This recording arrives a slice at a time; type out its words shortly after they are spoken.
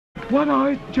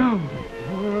One-eyed Joe.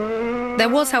 There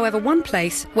was, however, one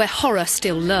place where horror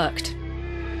still lurked.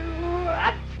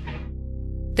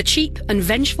 The cheap and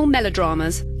vengeful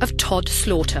melodramas of Tod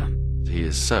Slaughter. He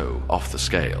is so off the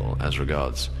scale as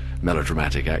regards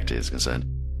melodramatic acting is concerned.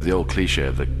 The old cliché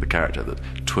of the character that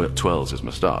twirls his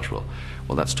moustache, well,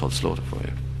 that's Tod Slaughter for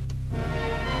you.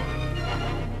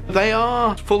 They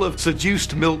are full of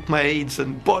seduced milkmaids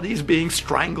and bodies being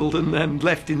strangled and then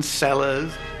left in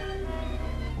cellars.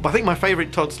 But I think my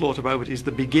favourite Tod Slaughter moment is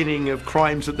the beginning of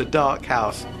Crimes at the Dark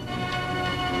House.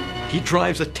 He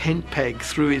drives a tent peg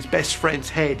through his best friend's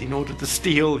head in order to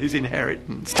steal his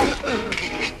inheritance.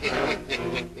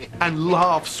 And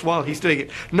laughs while he's doing it.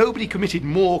 Nobody committed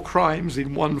more crimes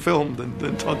in one film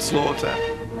than Tod Slaughter.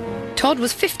 Tod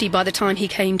was 50 by the time he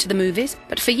came to the movies,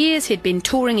 but for years he'd been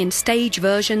touring in stage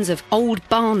versions of old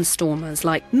barnstormers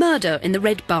like Murder in the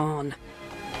Red Barn.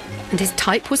 And his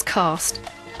type was cast: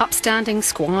 upstanding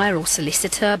squire or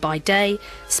solicitor by day,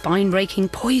 spine-breaking,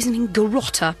 poisoning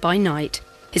garrotter by night.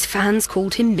 His fans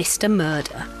called him Mr.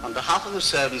 Murder. On behalf of the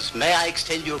servants, may I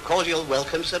extend you a cordial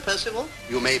welcome, Sir Percival?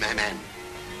 You may, my man.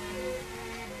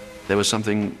 There was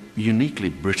something uniquely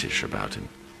British about him.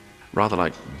 Rather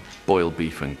like boiled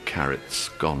beef and carrots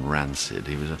gone rancid.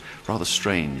 He was a rather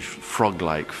strange,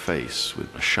 frog-like face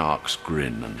with a shark's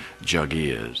grin and jug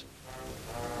ears.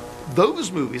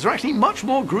 Those movies are actually much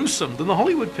more gruesome than the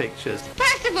Hollywood pictures.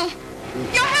 Percival,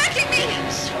 you're hurting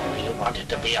me! So you wanted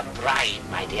to be a bride,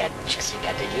 my dear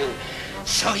Jessica, did you?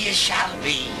 So you shall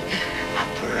be a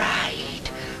bride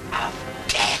of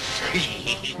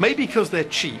death. Maybe because they're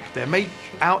cheap, they're made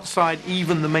outside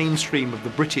even the mainstream of the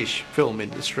British film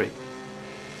industry,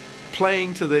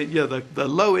 playing to the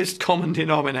lowest common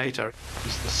denominator.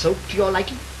 Is the soap to your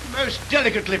liking? Most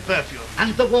delicately perfumed.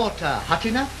 And the water hot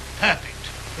enough? Perfect.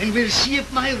 Then we'll see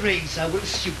if my razor will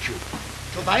suit you.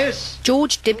 Tobias?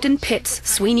 George Dibdin Pitt's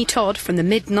Sweeney Todd from the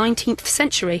mid-19th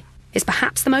century is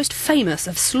perhaps the most famous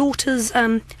of Slaughter's,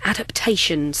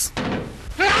 adaptations.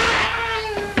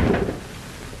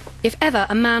 If ever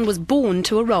a man was born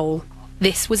to a role,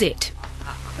 this was it.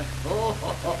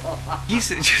 He's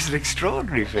just an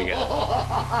extraordinary figure.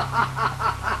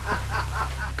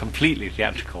 Completely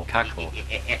theatrical cackle.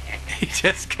 He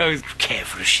just goes, care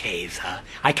for a shave, sir?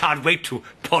 I can't wait to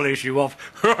polish you off.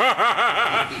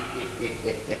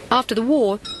 After the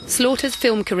war, Slaughter's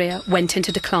film career went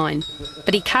into decline,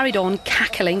 but he carried on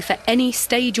cackling for any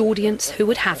stage audience who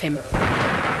would have him.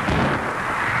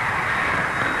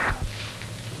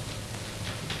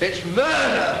 It's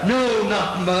murder! No,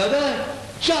 not murder.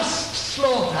 Just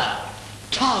slaughter.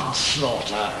 Tod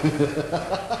Slaughter.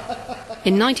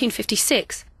 In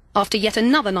 1956, after yet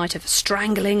another night of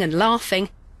strangling and laughing,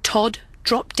 Tod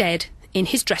dropped dead in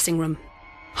his dressing room.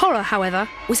 Horror, however,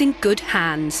 was in good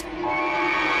hands.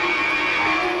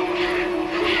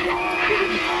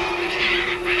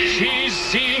 She's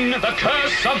seen the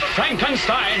curse of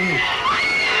Frankenstein.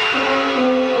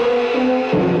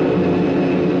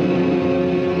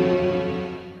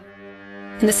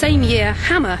 In the same year,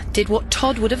 Hammer did what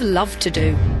Tod would have loved to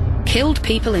do: killed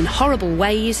people in horrible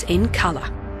ways in colour.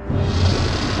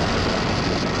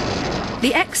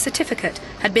 The X certificate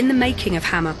had been the making of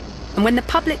Hammer, and when the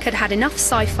public had had enough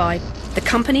sci-fi, the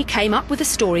company came up with a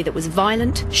story that was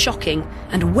violent, shocking,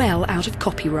 and well out of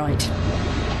copyright.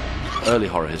 Early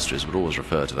horror histories would always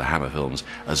refer to the Hammer films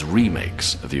as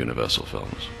remakes of the Universal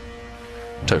films.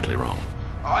 Totally wrong.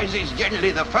 Ours is generally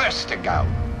the first to go.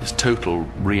 It's total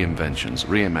reinventions,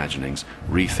 reimaginings,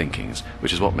 rethinkings,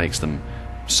 which is what makes them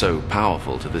so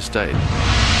powerful to this day.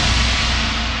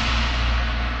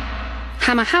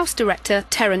 Hammer House director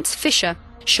Terence Fisher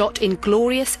shot in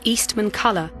glorious Eastman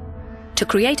colour to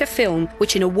create a film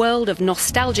which, in a world of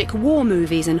nostalgic war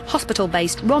movies and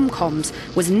hospital-based rom-coms,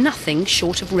 was nothing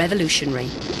short of revolutionary.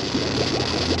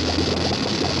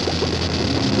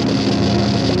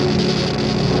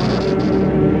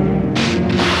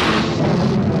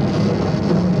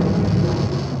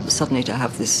 Suddenly to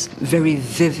have this very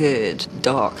vivid,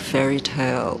 dark fairy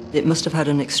tale, it must have had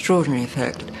an extraordinary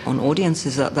effect on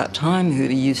audiences at that time who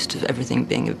were used to everything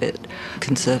being a bit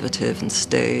conservative and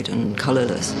staid and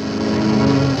colourless.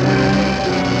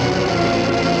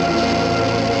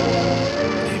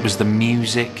 It was the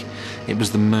music, it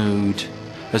was the mood.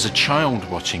 As a child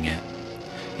watching it,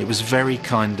 it was very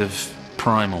kind of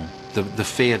primal, the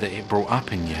fear that it brought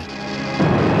up in you.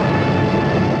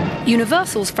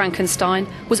 Universal's Frankenstein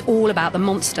was all about the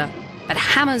monster, but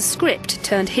Hammer's script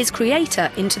turned his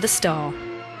creator into the star.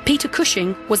 Peter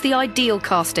Cushing was the ideal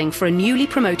casting for a newly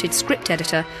promoted script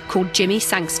editor called Jimmy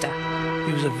Sangster.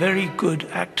 He was a very good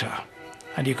actor,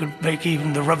 and he could make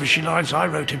even the rubbishy lines I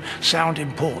wrote him sound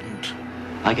important.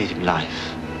 I gave him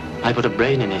life. I put a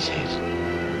brain in his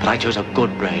head. But I chose a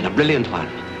good brain, a brilliant one.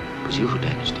 It was you who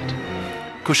damaged it.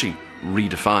 Cushing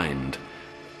redefined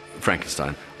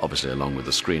Frankenstein, obviously along with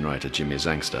the screenwriter Jimmy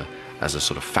Zangster, as a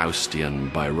sort of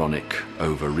Faustian, Byronic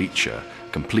overreacher,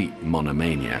 complete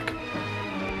monomaniac.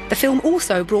 The film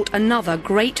also brought another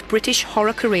great British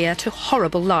horror career to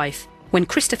horrible life when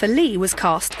Christopher Lee was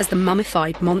cast as the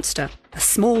mummified monster, a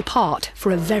small part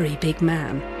for a very big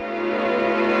man.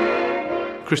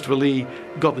 Christopher Lee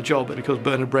got the job because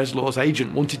Bernard Breslau's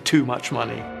agent wanted too much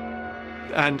money.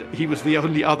 And he was the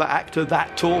only other actor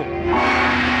that tall.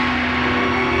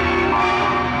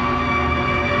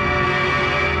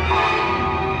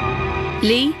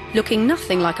 Lee, looking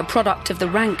nothing like a product of the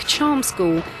rank charm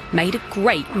school, made a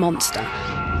great monster.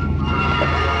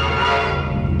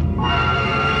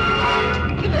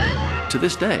 To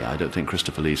this day, I don't think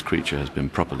Christopher Lee's creature has been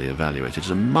properly evaluated. It's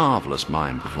a marvellous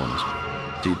mime performance.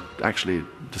 He actually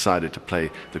decided to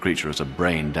play the creature as a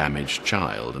brain-damaged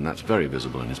child, and that's very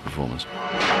visible in his performance.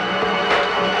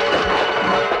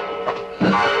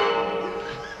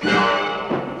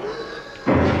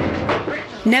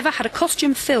 Never had a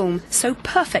costume film so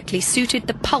perfectly suited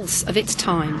the pulse of its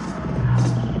time.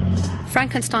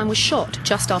 Frankenstein was shot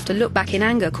just after Look Back in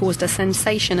Anger caused a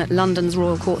sensation at London's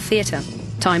Royal Court Theatre.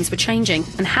 Times were changing,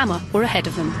 and Hammer were ahead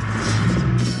of them.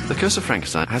 The Curse of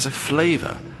Frankenstein has a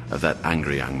flavour of that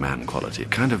angry young man quality, a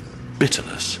kind of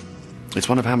bitterness. It's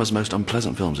one of Hammer's most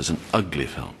unpleasant films. It's an ugly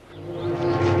film.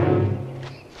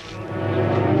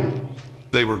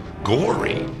 They were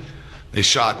gory. They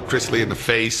shot Chris Lee in the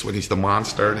face when he's the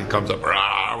monster, and he comes up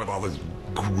rah, with all this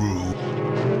goo.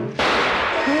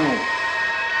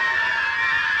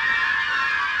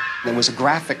 There was a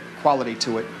graphic quality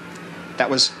to it that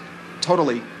was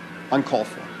totally uncalled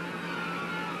for.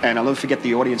 And I'll never forget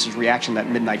the audience's reaction to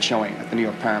that midnight showing at the New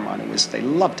York Paramount. They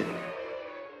loved it.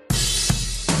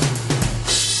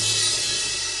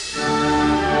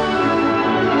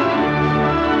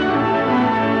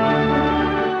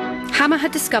 Hammer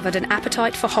had discovered an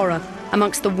appetite for horror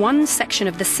amongst the one section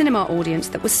of the cinema audience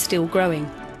that was still growing,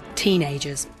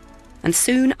 teenagers. And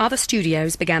soon other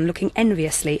studios began looking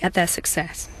enviously at their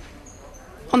success.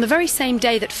 On the very same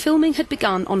day that filming had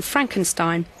begun on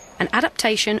Frankenstein, an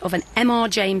adaptation of an M.R.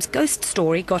 James ghost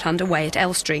story got underway at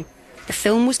Elstree. The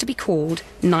film was to be called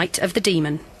Night of the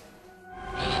Demon.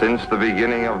 Since the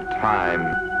beginning of time,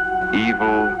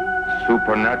 evil,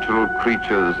 supernatural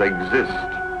creatures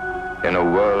exist in a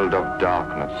world of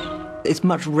darkness. It's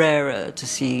much rarer to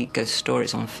see ghost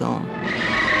stories on film.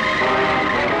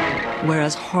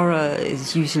 Whereas horror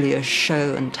is usually a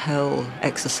show and tell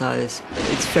exercise,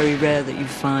 it's very rare that you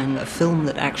find a film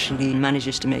that actually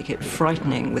manages to make it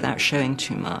frightening without showing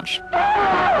too much.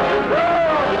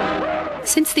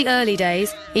 Since the early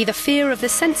days, either fear of the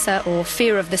censor or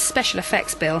fear of the special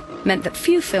effects bill meant that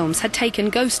few films had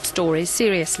taken ghost stories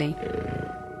seriously.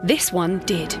 This one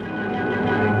did.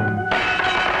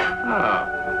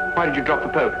 Ah, why did you drop the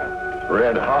poker?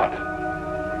 Red hot.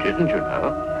 Didn't you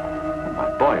know? My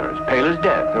boy, you're as pale as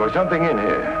death. There was something in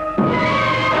here.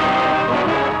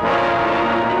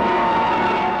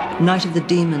 Night of the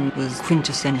Demon was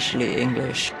quintessentially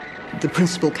English. The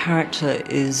principal character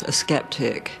is a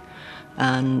skeptic,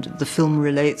 and the film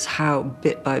relates how,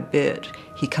 bit by bit,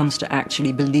 he comes to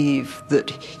actually believe that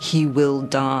he will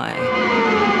die.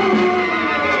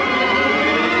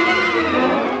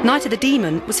 Night of the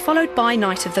Demon was followed by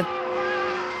Night of the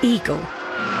Eagle.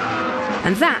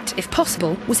 And that, if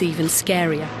possible, was even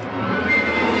scarier.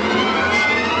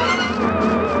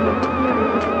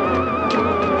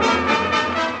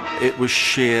 It was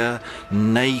sheer,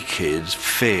 naked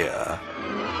fear.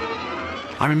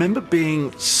 I remember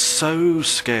being so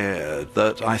scared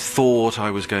that I thought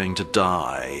I was going to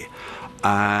die,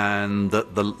 and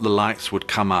that the lights would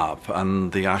come up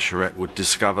and the usherette would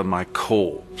discover my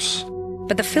corpse.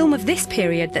 But the film of this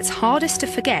period that's hardest to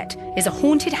forget is a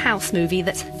haunted house movie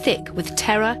that's thick with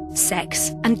terror,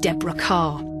 sex, and Deborah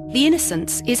Kerr. The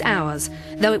Innocents is ours,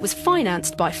 though it was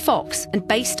financed by Fox and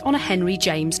based on a Henry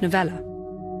James novella.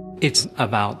 It's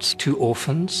about two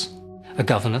orphans, a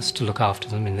governess to look after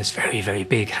them in this very, very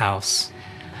big house.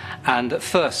 And at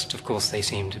first, of course, they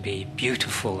seem to be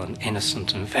beautiful and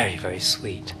innocent and very, very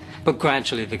sweet. But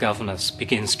gradually the governess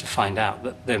begins to find out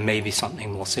that there may be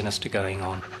something more sinister going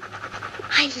on.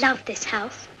 I love this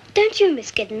house. Don't you,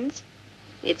 Miss Giddens?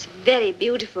 It's very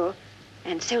beautiful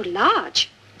and so large.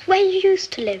 Where you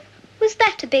used to live, was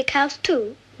that a big house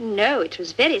too? No, it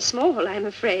was very small, I'm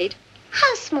afraid.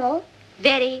 How small?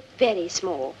 Very, very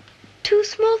small. Too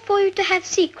small for you to have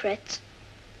secrets?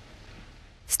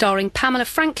 starring Pamela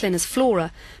Franklin as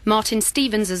Flora, Martin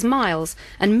Stevens as Miles,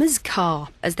 and Ms. Carr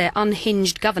as their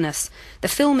unhinged governess. The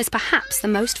film is perhaps the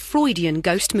most Freudian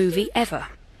ghost movie ever.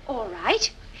 All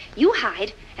right. You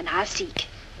hide, and I'll seek.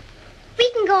 We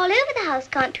can go all over the house,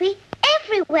 can't we?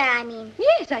 Everywhere, I mean.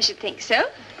 Yes, I should think so.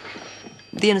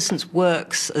 The Innocents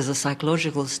works as a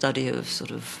psychological study of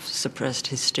sort of suppressed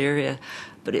hysteria,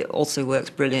 but it also works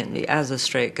brilliantly as a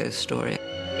straight ghost story.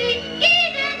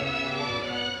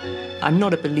 I'm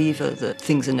not a believer that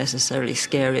things are necessarily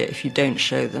scarier if you don't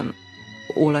show them.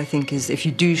 All I think is if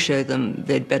you do show them,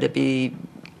 they'd better be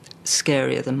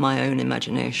scarier than my own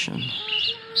imagination.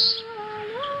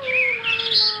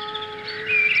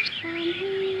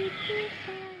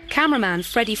 Cameraman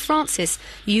Freddie Francis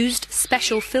used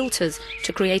special filters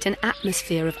to create an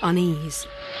atmosphere of unease.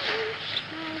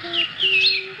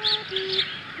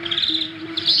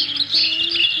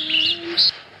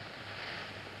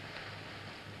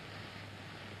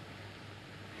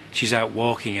 She's out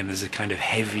walking and there's a kind of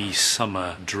heavy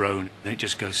summer drone and it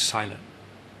just goes silent.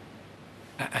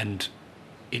 And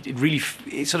it really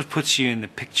sort of puts you in the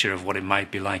picture of what it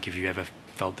might be like if you ever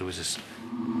felt there was a...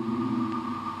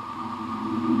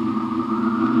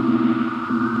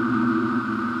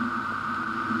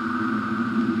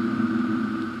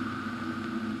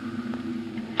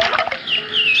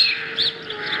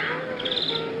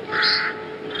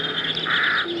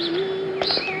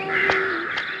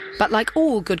 But like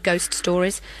all good ghost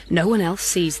stories, no one else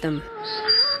sees them.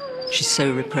 She's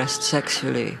so repressed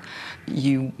sexually,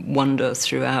 you wonder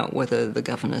throughout whether the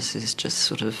governess is just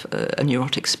sort of a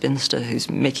neurotic spinster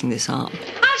who's making this up.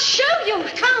 I'll show you.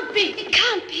 It can't be. It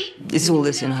can't be. Is all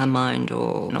this in her mind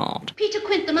or not? Peter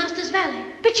Quint, the master's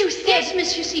valet. But you said... Yes,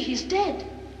 miss, you see, he's dead.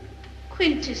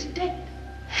 Quint is dead.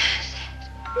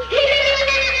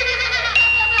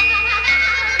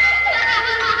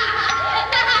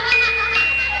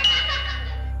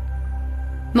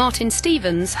 Martin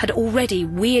Stevens had already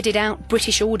weirded out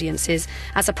British audiences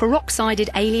as a peroxided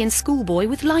alien schoolboy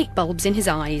with light bulbs in his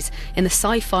eyes in the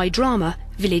sci-fi drama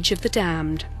Village of the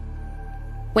Damned.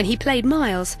 When he played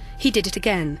Miles, he did it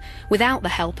again, without the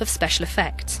help of special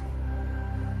effects.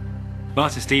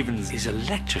 Martin Stevens is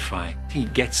electrifying. He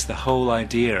gets the whole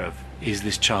idea of, is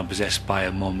this child possessed by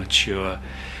a more mature,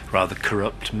 rather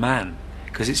corrupt man?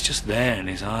 Because it's just there in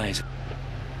his eyes.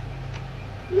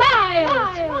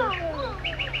 Miles!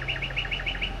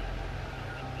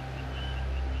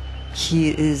 He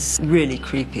is really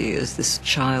creepy as this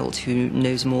child who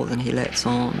knows more than he lets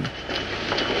on.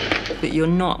 But you're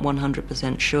not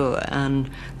 100% sure, and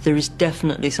there is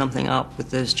definitely something up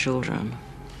with those children.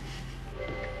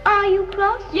 Are you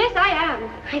cross? Yes, I am.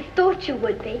 I thought you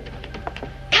would be.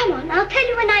 Come on, I'll tell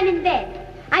you when I'm in bed.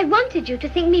 I wanted you to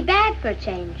think me bad for a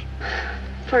change.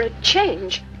 For a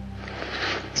change?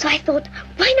 So I thought,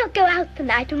 why not go out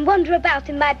tonight and wander about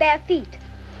in my bare feet?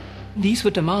 These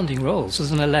were demanding roles.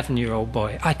 As an 11-year-old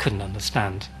boy, I couldn't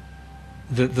understand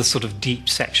the sort of deep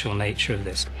sexual nature of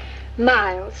this.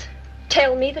 Miles,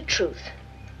 tell me the truth.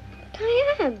 But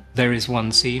I am. There is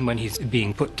one scene when he's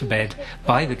being put to bed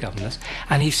by the governess,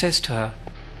 and he says to her,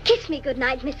 Kiss me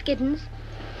goodnight, Miss Giddens.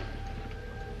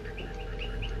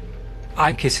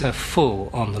 I kiss her full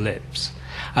on the lips,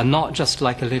 and not just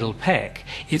like a little peck,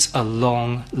 it's a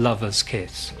long lover's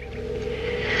kiss.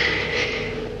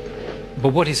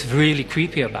 But what is really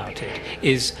creepy about it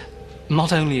is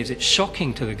not only is it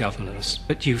shocking to the governess,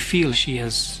 but you feel she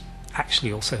has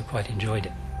actually also quite enjoyed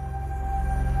it.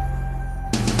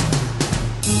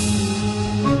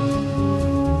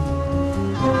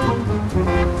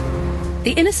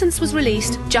 The Innocents was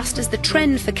released just as the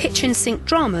trend for kitchen sink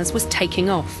dramas was taking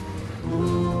off.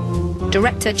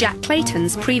 Director Jack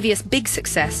Clayton's previous big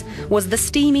success was the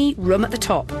steamy Room at the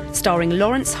Top, starring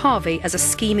Lawrence Harvey as a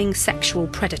scheming sexual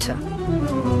predator.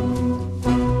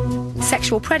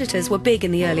 Sexual predators were big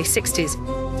in the early 60s.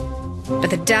 But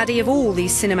the daddy of all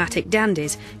these cinematic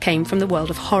dandies came from the world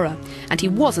of horror, and he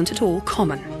wasn't at all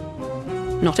common.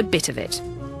 Not a bit of it.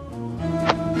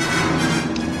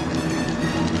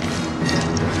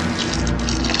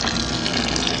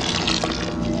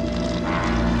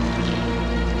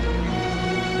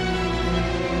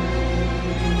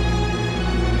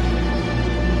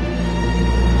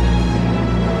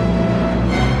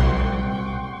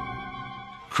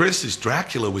 Chris's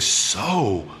Dracula was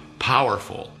so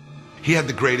powerful. He had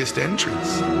the greatest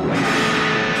entrance.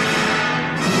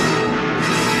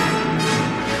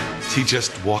 He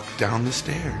just walked down the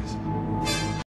stairs.